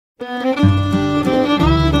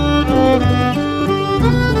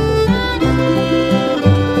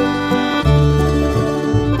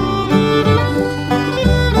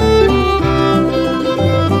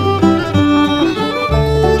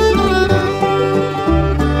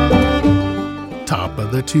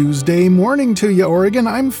Tuesday morning to you, Oregon.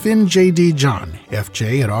 I'm Finn J.D. John,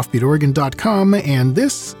 FJ at OffbeatOregon.com, and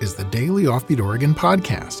this is the Daily Offbeat Oregon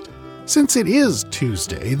podcast. Since it is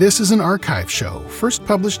Tuesday, this is an archive show, first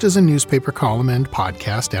published as a newspaper column and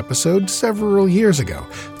podcast episode several years ago.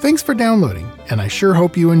 Thanks for downloading, and I sure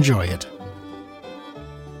hope you enjoy it.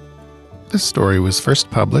 This story was first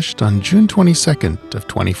published on June 22nd of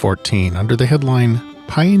 2014 under the headline,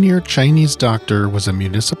 Pioneer Chinese Doctor was a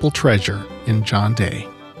Municipal Treasure in John Day.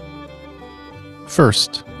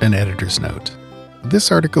 First, an editor's note.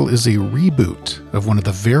 This article is a reboot of one of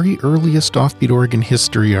the very earliest Offbeat Oregon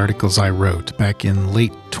history articles I wrote back in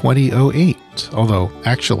late 2008, although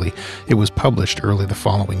actually it was published early the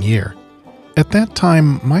following year. At that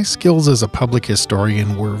time, my skills as a public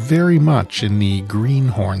historian were very much in the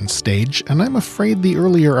greenhorn stage, and I'm afraid the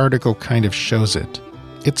earlier article kind of shows it.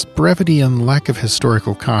 Its brevity and lack of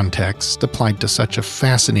historical context applied to such a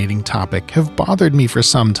fascinating topic have bothered me for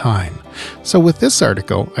some time, so with this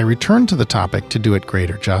article, I returned to the topic to do it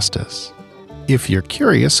greater justice. If you're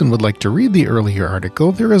curious and would like to read the earlier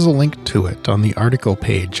article, there is a link to it on the article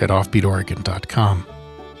page at OffbeatOregon.com.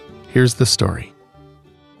 Here's the story.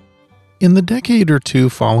 In the decade or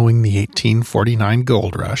two following the 1849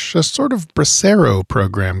 gold rush, a sort of bracero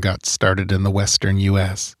program got started in the western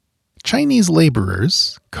U.S. Chinese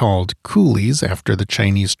laborers, called coolies after the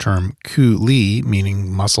Chinese term ku li,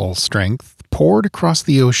 meaning muscle strength, poured across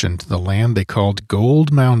the ocean to the land they called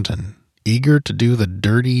Gold Mountain, eager to do the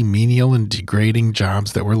dirty, menial, and degrading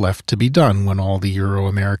jobs that were left to be done when all the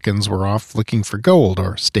Euro-Americans were off looking for gold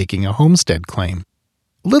or staking a homestead claim.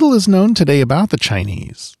 Little is known today about the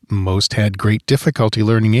Chinese. Most had great difficulty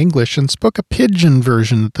learning English and spoke a pidgin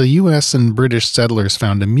version that the U.S. and British settlers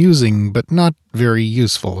found amusing but not very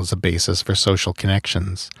useful as a basis for social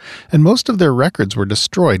connections. And most of their records were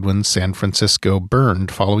destroyed when San Francisco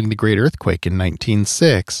burned following the Great Earthquake in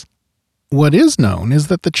 1906. What is known is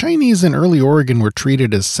that the Chinese in early Oregon were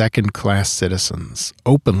treated as second-class citizens,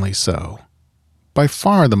 openly so. By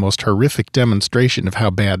far the most horrific demonstration of how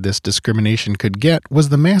bad this discrimination could get was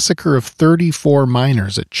the massacre of 34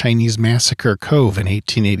 miners at Chinese Massacre Cove in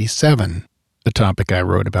 1887, a topic I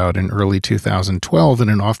wrote about in early 2012 in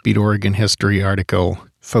an Offbeat Oregon history article,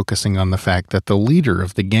 focusing on the fact that the leader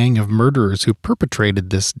of the gang of murderers who perpetrated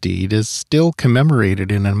this deed is still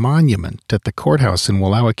commemorated in a monument at the courthouse in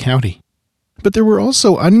Wallowa County. But there were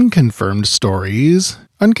also unconfirmed stories,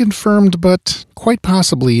 unconfirmed but quite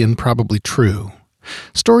possibly and probably true.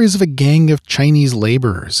 Stories of a gang of Chinese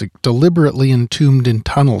laborers deliberately entombed in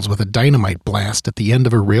tunnels with a dynamite blast at the end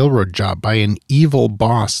of a railroad job by an evil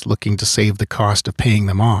boss looking to save the cost of paying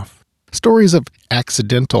them off. Stories of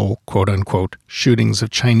accidental, quote-unquote, shootings of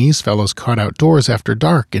Chinese fellows caught outdoors after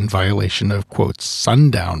dark in violation of, quote,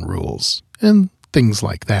 sundown rules, and things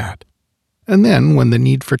like that. And then, when the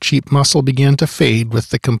need for cheap muscle began to fade with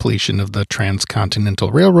the completion of the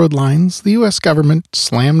transcontinental railroad lines, the U.S. government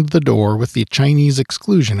slammed the door with the Chinese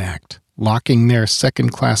Exclusion Act, locking their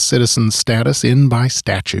second-class citizen status in by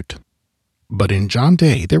statute. But in John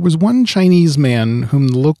Day, there was one Chinese man whom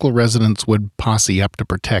the local residents would posse up to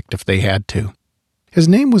protect if they had to. His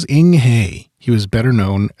name was Ing He. He was better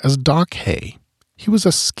known as Doc He. He was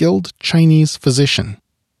a skilled Chinese physician.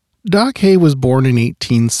 Doc He was born in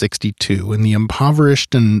 1862 in the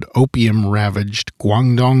impoverished and opium-ravaged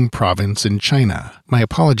Guangdong province in China. My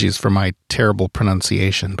apologies for my terrible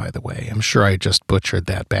pronunciation, by the way. I'm sure I just butchered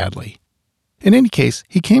that badly. In any case,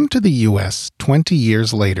 he came to the U.S. 20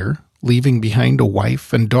 years later, leaving behind a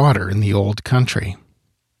wife and daughter in the old country.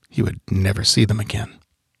 He would never see them again.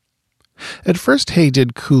 At first, He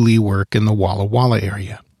did coolie work in the Walla Walla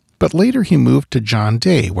area. But later he moved to John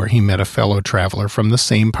Day, where he met a fellow traveler from the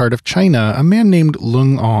same part of China, a man named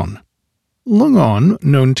Lung On. Lung On,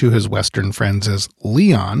 known to his Western friends as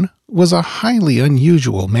Leon, was a highly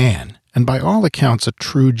unusual man, and by all accounts a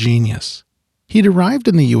true genius. He'd arrived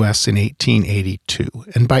in the U.S. in 1882,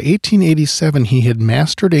 and by 1887 he had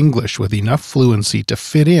mastered English with enough fluency to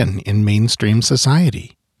fit in mainstream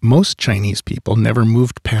society. Most Chinese people never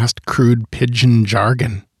moved past crude pidgin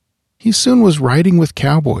jargon. He soon was riding with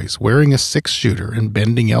cowboys, wearing a six-shooter and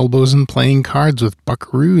bending elbows and playing cards with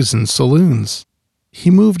buckaroos in saloons. He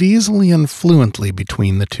moved easily and fluently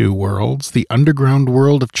between the two worlds, the underground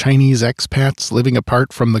world of Chinese expats living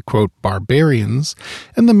apart from the, quote, barbarians,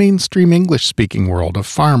 and the mainstream English-speaking world of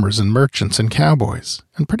farmers and merchants and cowboys,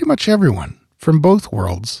 and pretty much everyone, from both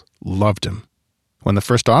worlds loved him. When the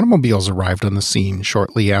first automobiles arrived on the scene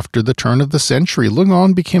shortly after the turn of the century, Lung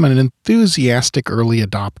On became an enthusiastic early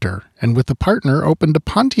adopter, and with a partner opened a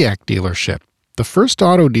Pontiac dealership, the first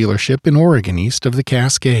auto dealership in Oregon east of the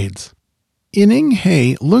Cascades. In Ing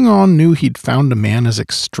Hay, Lung On knew he'd found a man as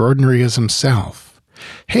extraordinary as himself.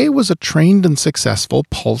 Hay was a trained and successful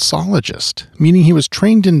pulsologist, meaning he was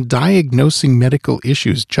trained in diagnosing medical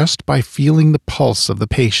issues just by feeling the pulse of the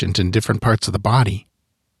patient in different parts of the body.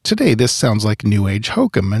 Today, this sounds like New Age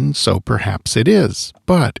hokum, and so perhaps it is,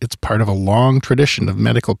 but it's part of a long tradition of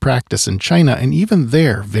medical practice in China, and even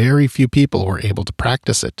there, very few people were able to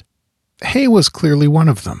practice it. Hay was clearly one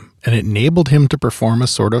of them, and it enabled him to perform a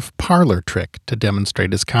sort of parlor trick to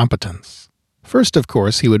demonstrate his competence. First, of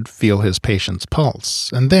course, he would feel his patient's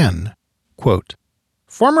pulse, and then, quote,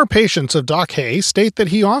 "Former patients of Doc Hay state that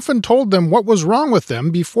he often told them what was wrong with them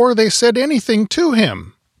before they said anything to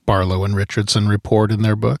him," Barlow and Richardson report in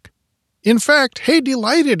their book. In fact, Hay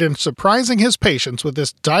delighted in surprising his patients with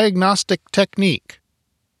this diagnostic technique.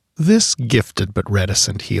 This gifted but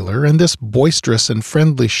reticent healer and this boisterous and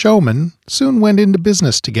friendly showman soon went into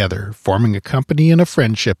business together, forming a company and a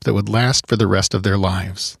friendship that would last for the rest of their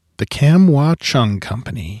lives. The Kam Wah Chung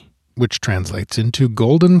Company, which translates into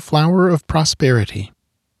Golden Flower of Prosperity.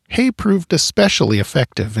 Hay proved especially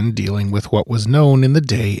effective in dealing with what was known in the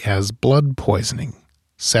day as blood poisoning.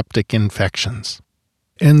 Septic infections.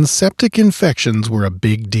 And septic infections were a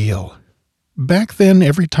big deal. Back then,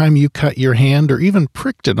 every time you cut your hand or even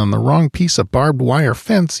pricked it on the wrong piece of barbed wire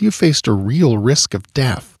fence, you faced a real risk of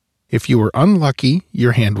death. If you were unlucky,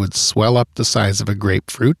 your hand would swell up the size of a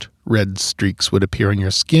grapefruit, red streaks would appear on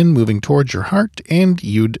your skin moving towards your heart, and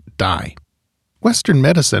you'd die. Western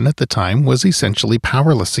medicine at the time was essentially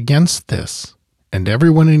powerless against this, and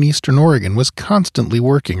everyone in Eastern Oregon was constantly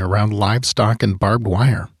working around livestock and barbed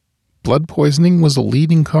wire. Blood poisoning was a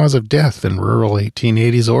leading cause of death in rural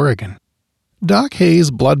 1880s Oregon. Doc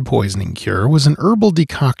Hay's blood poisoning cure was an herbal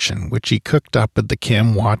decoction which he cooked up at the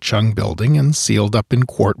Kam Wah Chung building and sealed up in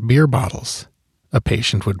quart beer bottles. A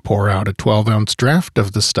patient would pour out a 12-ounce draft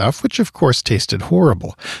of the stuff, which of course tasted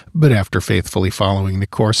horrible, but after faithfully following the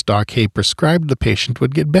course Doc Hay prescribed, the patient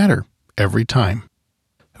would get better, every time.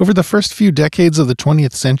 Over the first few decades of the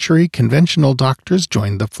 20th century, conventional doctors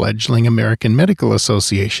joined the fledgling American Medical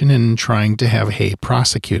Association in trying to have Hay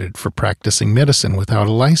prosecuted for practicing medicine without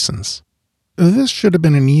a license. This should have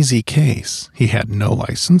been an easy case. He had no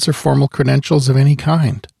license or formal credentials of any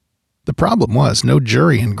kind. The problem was no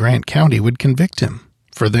jury in Grant County would convict him.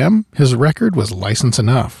 For them, his record was license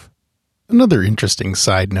enough. Another interesting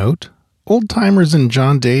side note, old-timers in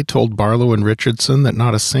John Day told Barlow and Richardson that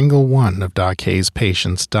not a single one of Doc Hay's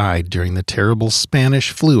patients died during the terrible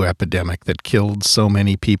Spanish flu epidemic that killed so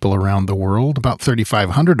many people around the world, about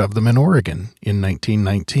 3,500 of them in Oregon, in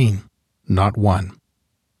 1919. Not one.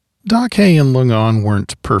 Doc Hay and Lung On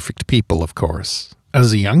weren't perfect people, of course.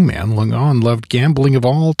 As a young man, Lung On loved gambling of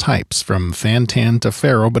all types, from fan-tan to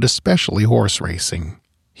faro, but especially horse racing.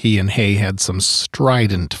 He and Hay had some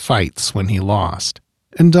strident fights when he lost.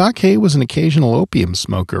 And Doc Hay was an occasional opium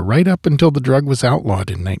smoker right up until the drug was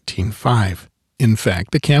outlawed in 1905. In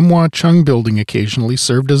fact, the Kam Wah Chung building occasionally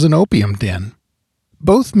served as an opium den.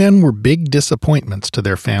 Both men were big disappointments to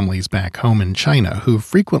their families back home in China, who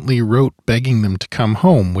frequently wrote begging them to come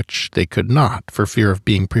home, which they could not for fear of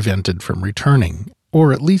being prevented from returning,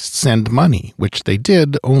 or at least send money, which they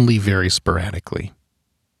did only very sporadically.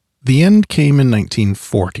 The end came in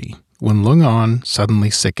 1940. When Lung On suddenly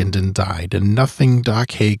sickened and died, and nothing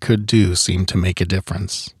Doc Hay could do seemed to make a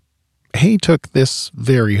difference. Hay took this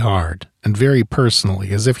very hard and very personally,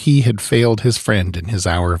 as if he had failed his friend in his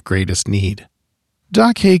hour of greatest need.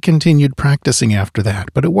 Doc Hay continued practicing after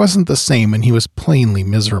that, but it wasn't the same, and he was plainly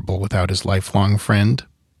miserable without his lifelong friend.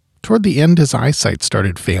 Toward the end, his eyesight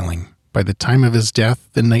started failing. By the time of his death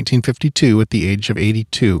in 1952, at the age of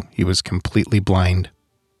 82, he was completely blind.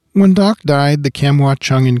 When Doc died, the Kam Wah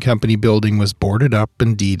Chung & Company building was boarded up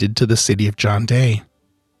and deeded to the city of John Day.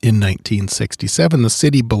 In 1967, the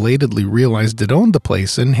city belatedly realized it owned the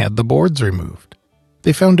place and had the boards removed.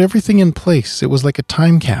 They found everything in place. It was like a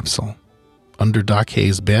time capsule. Under Doc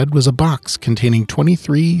Hay's bed was a box containing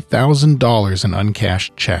 $23,000 in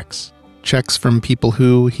uncashed checks. Checks from people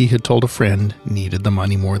who, he had told a friend, needed the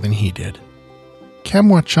money more than he did. Kam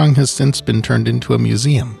Wah Chung has since been turned into a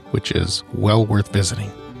museum, which is well worth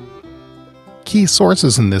visiting. Key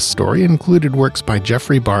sources in this story included works by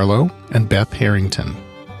Jeffrey Barlow and Beth Harrington.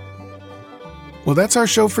 Well, that's our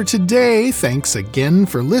show for today. Thanks again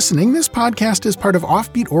for listening. This podcast is part of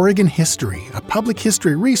Offbeat Oregon History, a public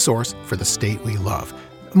history resource for the state we love.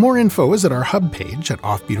 More info is at our hub page at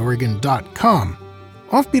offbeatoregon.com.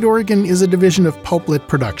 Offbeat Oregon is a division of Pulplit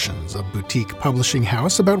Productions, a boutique publishing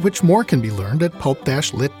house about which more can be learned at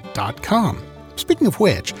pulp-lit.com. Speaking of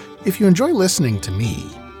which, if you enjoy listening to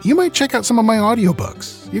me, you might check out some of my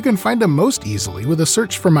audiobooks. You can find them most easily with a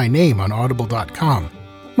search for my name on audible.com.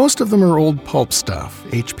 Most of them are old pulp stuff,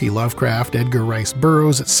 H.P. Lovecraft, Edgar Rice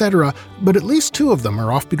Burroughs, etc., but at least 2 of them are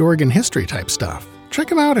Offbeat Oregon history type stuff. Check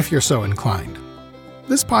them out if you're so inclined.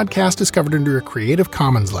 This podcast is covered under a Creative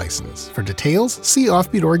Commons license. For details, see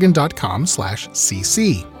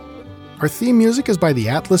offbeatoregon.com/cc. Our theme music is by the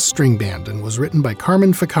Atlas String Band and was written by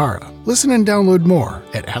Carmen Ficarra. Listen and download more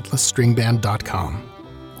at atlasstringband.com.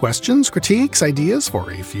 Questions, critiques, ideas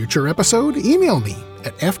for a future episode? Email me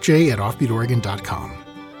at fj@offbeatoregon.com.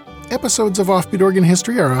 Episodes of Offbeat Oregon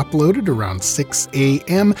History are uploaded around 6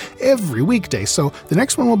 a.m. every weekday, so the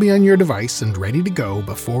next one will be on your device and ready to go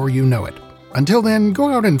before you know it. Until then, go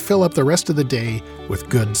out and fill up the rest of the day with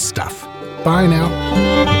good stuff. Bye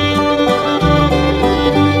now.